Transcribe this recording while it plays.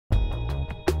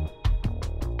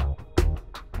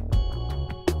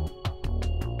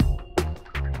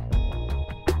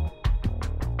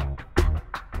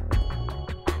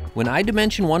When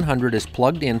iDimension 100 is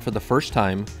plugged in for the first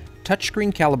time,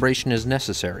 touchscreen calibration is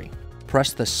necessary.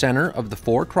 Press the center of the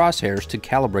 4 crosshairs to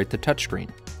calibrate the touchscreen.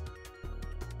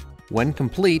 When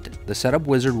complete, the setup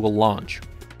wizard will launch.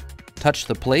 Touch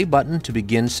the play button to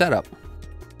begin setup.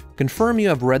 Confirm you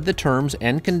have read the terms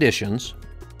and conditions,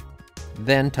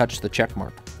 then touch the check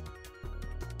mark.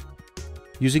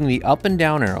 Using the up and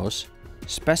down arrows,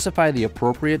 specify the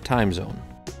appropriate time zone.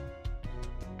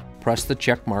 Press the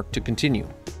check mark to continue.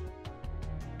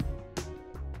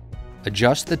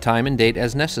 Adjust the time and date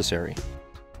as necessary.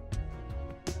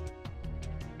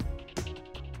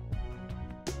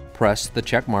 Press the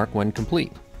check mark when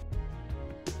complete.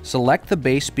 Select the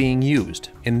base being used.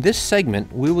 In this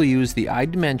segment, we will use the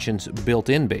iDimension's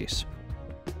built-in base.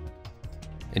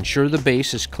 Ensure the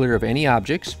base is clear of any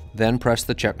objects, then press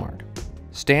the check mark.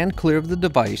 Stand clear of the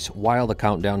device while the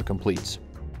countdown completes.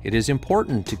 It is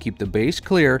important to keep the base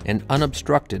clear and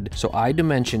unobstructed so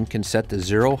iDimension can set the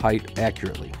zero height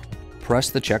accurately.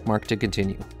 Press the check mark to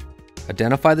continue.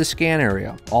 Identify the scan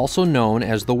area, also known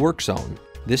as the work zone.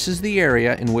 This is the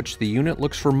area in which the unit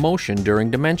looks for motion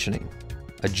during dimensioning.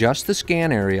 Adjust the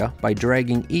scan area by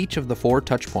dragging each of the 4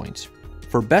 touch points.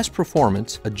 For best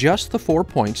performance, adjust the 4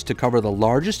 points to cover the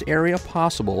largest area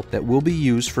possible that will be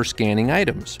used for scanning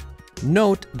items.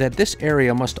 Note that this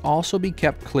area must also be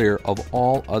kept clear of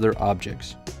all other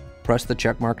objects. Press the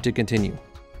check mark to continue.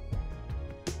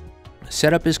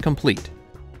 Setup is complete.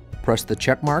 Press the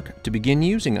check mark to begin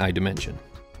using iDimension.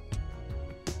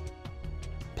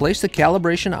 Place the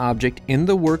calibration object in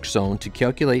the work zone to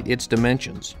calculate its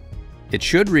dimensions. It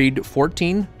should read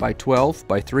 14 by 12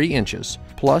 by 3 inches,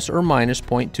 plus or minus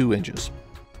 0.2 inches.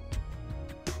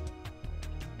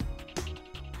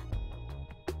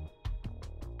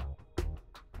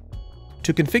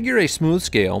 To configure a smooth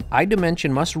scale,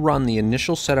 iDimension must run the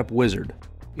initial setup wizard.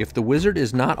 If the wizard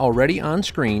is not already on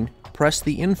screen, press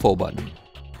the info button,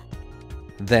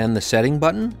 then the setting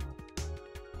button,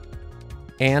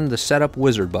 and the setup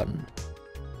wizard button.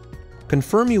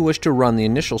 Confirm you wish to run the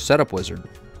initial setup wizard.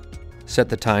 Set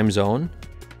the time zone,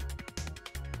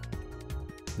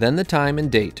 then the time and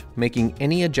date, making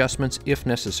any adjustments if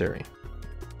necessary.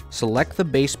 Select the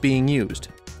base being used.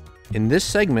 In this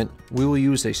segment, we will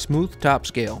use a smooth top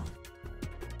scale.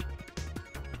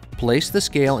 Place the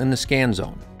scale in the scan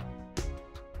zone.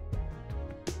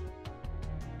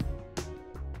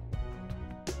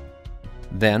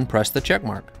 Then press the check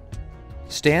mark.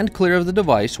 Stand clear of the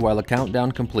device while the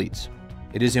countdown completes.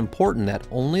 It is important that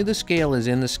only the scale is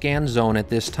in the scan zone at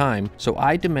this time so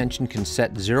iDimension can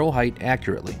set zero height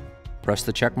accurately. Press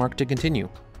the check mark to continue.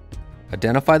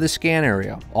 Identify the scan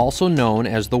area, also known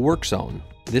as the work zone.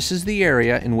 This is the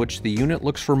area in which the unit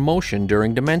looks for motion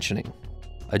during dimensioning.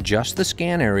 Adjust the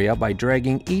scan area by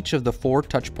dragging each of the 4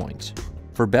 touch points.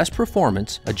 For best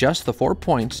performance, adjust the 4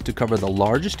 points to cover the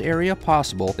largest area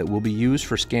possible that will be used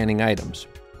for scanning items.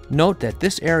 Note that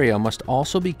this area must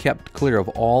also be kept clear of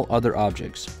all other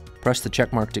objects. Press the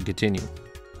check mark to continue.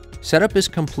 Setup is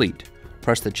complete.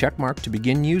 Press the check mark to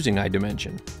begin using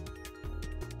iDimension.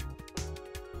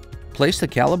 Place the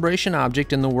calibration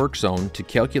object in the work zone to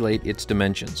calculate its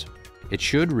dimensions. It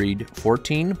should read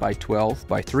 14 by 12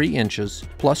 by 3 inches,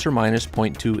 plus or minus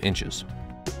 0.2 inches.